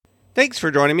Thanks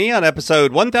for joining me on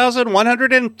episode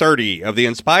 1130 of the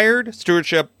Inspired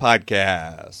Stewardship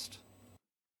Podcast.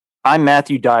 I'm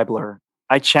Matthew Deibler.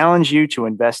 I challenge you to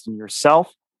invest in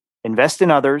yourself, invest in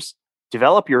others,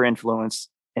 develop your influence,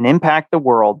 and impact the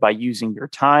world by using your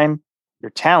time,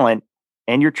 your talent,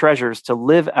 and your treasures to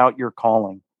live out your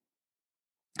calling.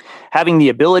 Having the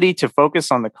ability to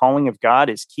focus on the calling of God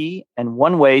is key, and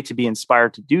one way to be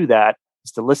inspired to do that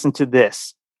is to listen to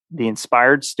this, the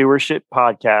Inspired Stewardship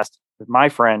Podcast with my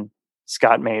friend,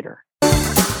 Scott Mader.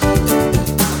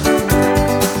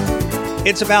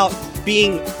 It's about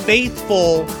being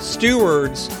faithful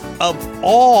stewards of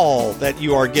all that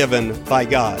you are given by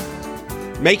God.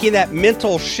 Making that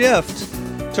mental shift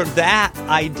to that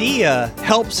idea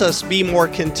helps us be more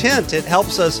content. It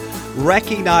helps us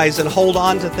recognize and hold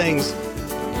on to things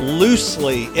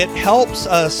loosely. It helps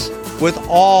us with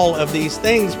all of these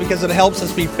things because it helps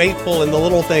us be faithful in the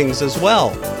little things as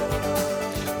well.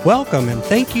 Welcome and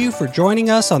thank you for joining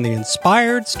us on the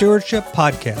Inspired Stewardship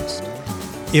Podcast.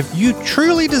 If you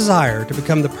truly desire to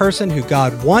become the person who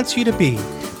God wants you to be,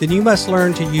 then you must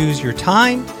learn to use your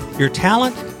time, your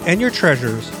talent, and your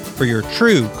treasures for your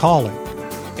true calling.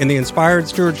 In the Inspired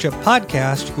Stewardship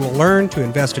Podcast, you will learn to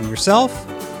invest in yourself,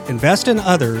 invest in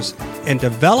others, and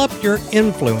develop your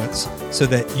influence so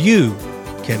that you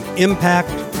can impact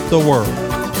the world.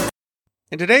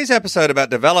 In today's episode about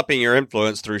developing your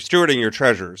influence through stewarding your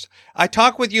treasures, I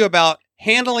talk with you about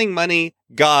handling money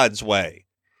God's way.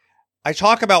 I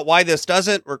talk about why this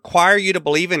doesn't require you to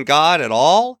believe in God at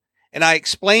all, and I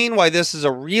explain why this is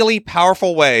a really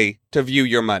powerful way to view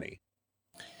your money.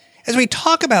 As we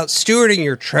talk about stewarding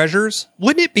your treasures,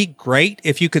 wouldn't it be great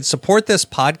if you could support this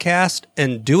podcast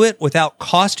and do it without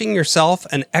costing yourself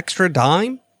an extra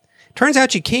dime? Turns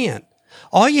out you can.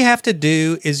 All you have to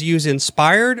do is use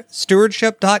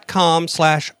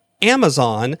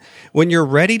inspiredstewardship.com/Amazon when you're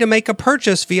ready to make a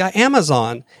purchase via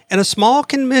Amazon, and a small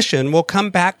commission will come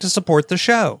back to support the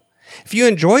show. If you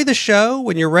enjoy the show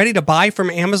when you're ready to buy from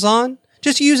Amazon,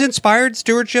 just use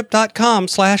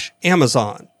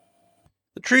inspiredstewardship.com/Amazon.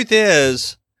 The truth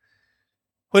is,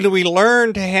 when we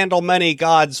learn to handle money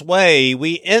God's way,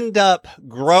 we end up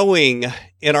growing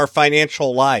in our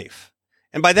financial life.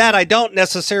 And by that, I don't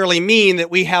necessarily mean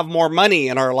that we have more money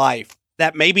in our life.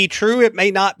 That may be true, it may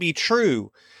not be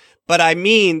true. But I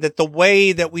mean that the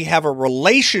way that we have a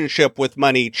relationship with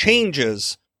money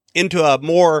changes into a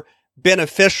more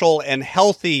beneficial and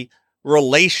healthy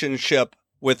relationship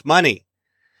with money.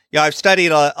 I've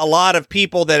studied a lot of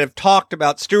people that have talked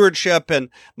about stewardship and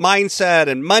mindset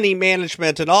and money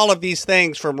management and all of these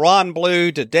things, from Ron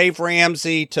Blue to Dave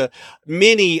Ramsey to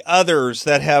many others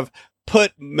that have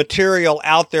put material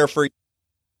out there for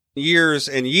years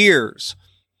and years.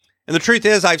 And the truth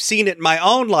is, I've seen it in my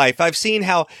own life. I've seen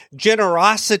how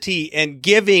generosity and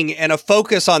giving and a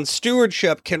focus on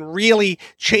stewardship can really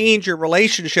change your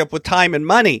relationship with time and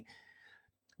money.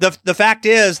 The fact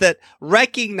is that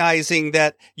recognizing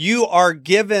that you are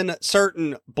given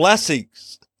certain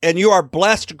blessings and you are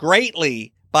blessed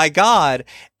greatly by God,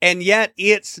 and yet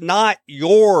it's not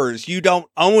yours. You don't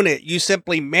own it. You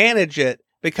simply manage it,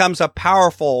 becomes a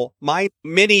powerful mind.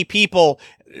 Many people,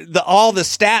 all the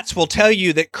stats will tell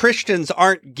you that Christians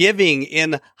aren't giving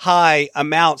in high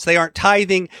amounts. They aren't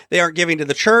tithing. They aren't giving to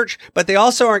the church, but they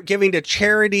also aren't giving to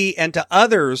charity and to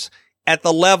others at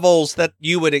the levels that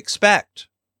you would expect.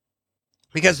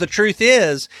 Because the truth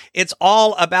is, it's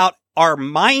all about our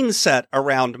mindset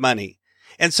around money.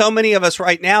 And so many of us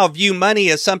right now view money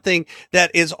as something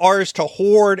that is ours to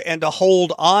hoard and to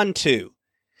hold on to.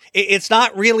 It's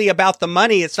not really about the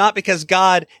money. It's not because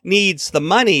God needs the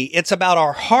money. It's about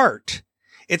our heart.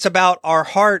 It's about our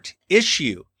heart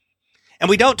issue. And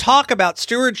we don't talk about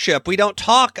stewardship. We don't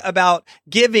talk about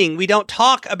giving. We don't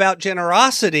talk about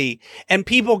generosity. And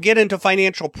people get into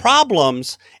financial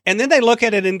problems, and then they look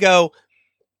at it and go,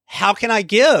 how can I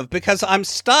give? Because I'm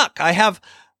stuck. I have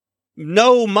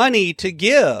no money to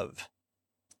give.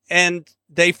 And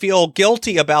they feel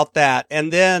guilty about that.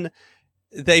 And then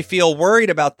they feel worried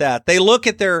about that. They look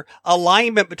at their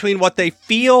alignment between what they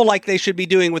feel like they should be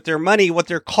doing with their money, what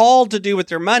they're called to do with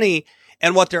their money,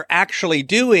 and what they're actually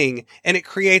doing. And it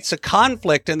creates a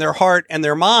conflict in their heart and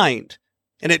their mind.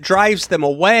 And it drives them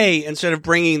away instead of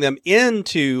bringing them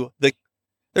into the...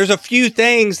 There's a few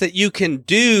things that you can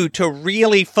do to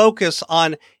really focus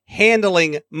on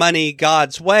handling money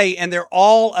God's way, and they're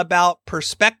all about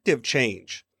perspective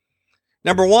change.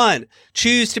 Number one,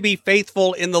 choose to be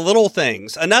faithful in the little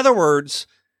things. In other words,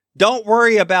 don't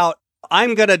worry about,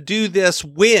 I'm going to do this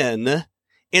when.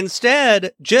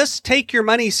 Instead, just take your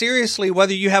money seriously,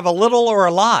 whether you have a little or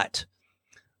a lot.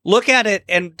 Look at it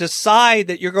and decide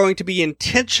that you're going to be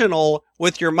intentional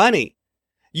with your money.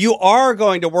 You are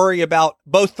going to worry about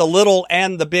both the little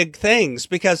and the big things,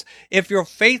 because if you're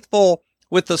faithful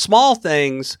with the small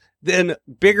things, then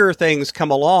bigger things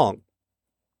come along.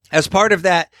 As part of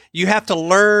that, you have to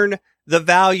learn the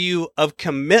value of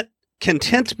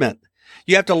contentment.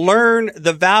 You have to learn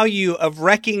the value of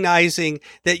recognizing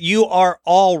that you are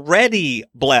already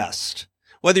blessed.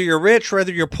 Whether you're rich,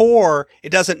 whether you're poor, it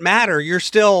doesn't matter. You're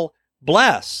still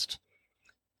blessed.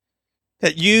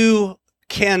 That you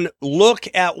can look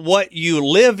at what you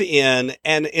live in,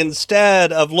 and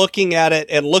instead of looking at it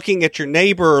and looking at your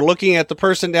neighbor or looking at the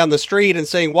person down the street and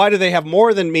saying, why do they have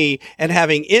more than me, and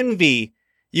having envy,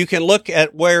 you can look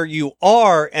at where you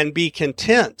are and be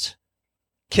content.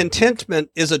 Contentment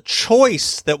is a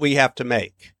choice that we have to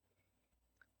make.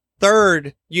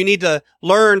 Third, you need to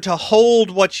learn to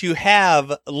hold what you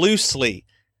have loosely.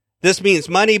 This means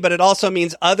money, but it also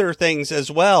means other things as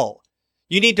well.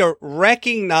 You need to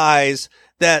recognize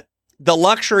that the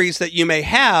luxuries that you may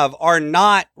have are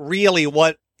not really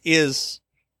what is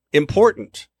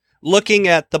important. Looking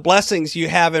at the blessings you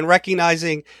have and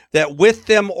recognizing that with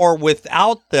them or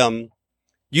without them,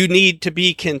 you need to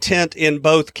be content in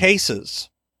both cases.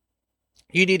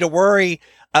 You need to worry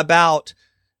about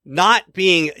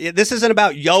this isn't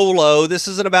about YOLO. This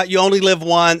isn't about you only live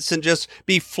once and just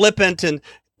be flippant and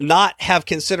not have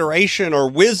consideration or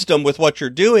wisdom with what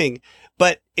you're doing.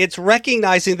 But it's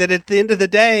recognizing that at the end of the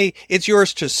day, it's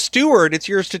yours to steward, it's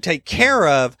yours to take care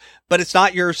of, but it's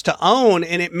not yours to own,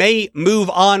 and it may move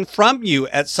on from you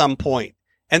at some point,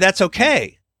 and that's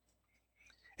okay.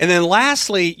 And then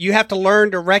lastly, you have to learn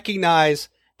to recognize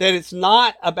that it's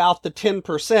not about the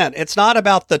 10%. It's not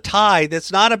about the tithe.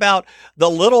 It's not about the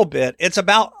little bit. It's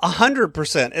about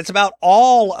 100%. It's about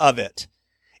all of it.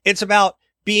 It's about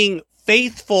being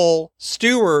faithful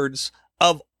stewards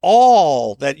of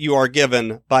all that you are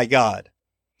given by God.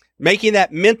 Making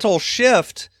that mental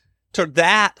shift to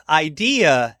that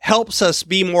idea helps us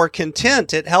be more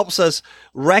content. It helps us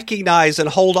recognize and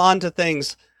hold on to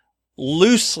things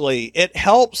loosely. It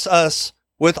helps us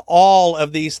with all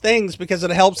of these things because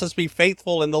it helps us be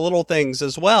faithful in the little things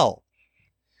as well.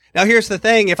 Now, here's the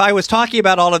thing. If I was talking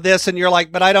about all of this and you're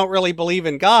like, but I don't really believe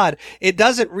in God, it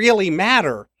doesn't really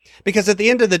matter. Because at the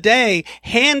end of the day,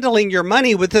 handling your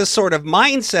money with this sort of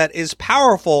mindset is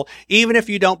powerful, even if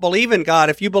you don't believe in God.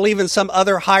 If you believe in some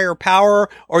other higher power,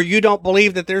 or you don't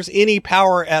believe that there's any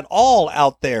power at all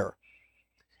out there,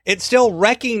 it's still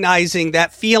recognizing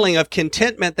that feeling of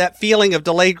contentment, that feeling of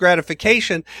delayed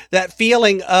gratification, that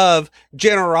feeling of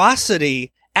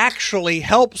generosity actually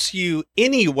helps you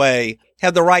anyway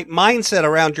have the right mindset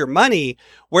around your money,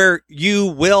 where you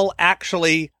will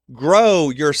actually grow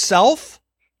yourself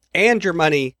and your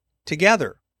money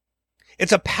together.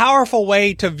 It's a powerful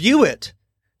way to view it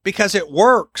because it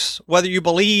works whether you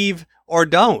believe or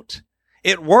don't.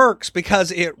 It works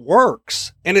because it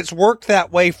works, and it's worked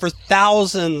that way for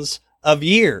thousands of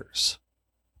years.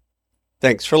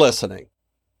 Thanks for listening.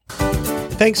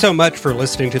 Thanks so much for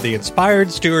listening to the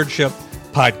Inspired Stewardship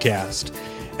Podcast.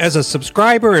 As a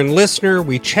subscriber and listener,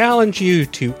 we challenge you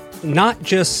to not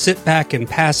just sit back and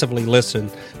passively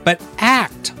listen, but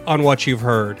act on what you've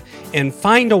heard and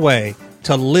find a way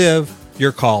to live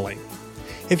your calling.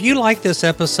 If you like this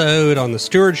episode on the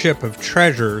stewardship of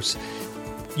treasures,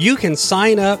 you can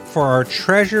sign up for our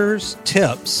treasures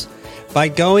tips by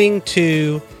going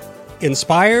to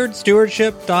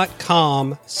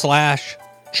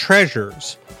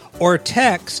inspiredstewardship.com/treasures or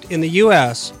text in the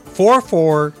U.S.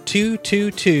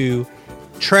 44222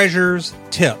 treasures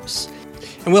tips.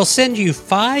 And we'll send you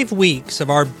 5 weeks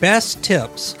of our best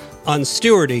tips on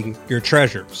stewarding your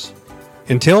treasures.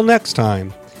 Until next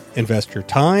time, invest your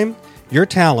time, your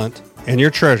talent, and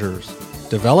your treasures.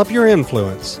 Develop your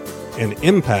influence and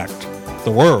impact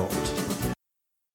the world.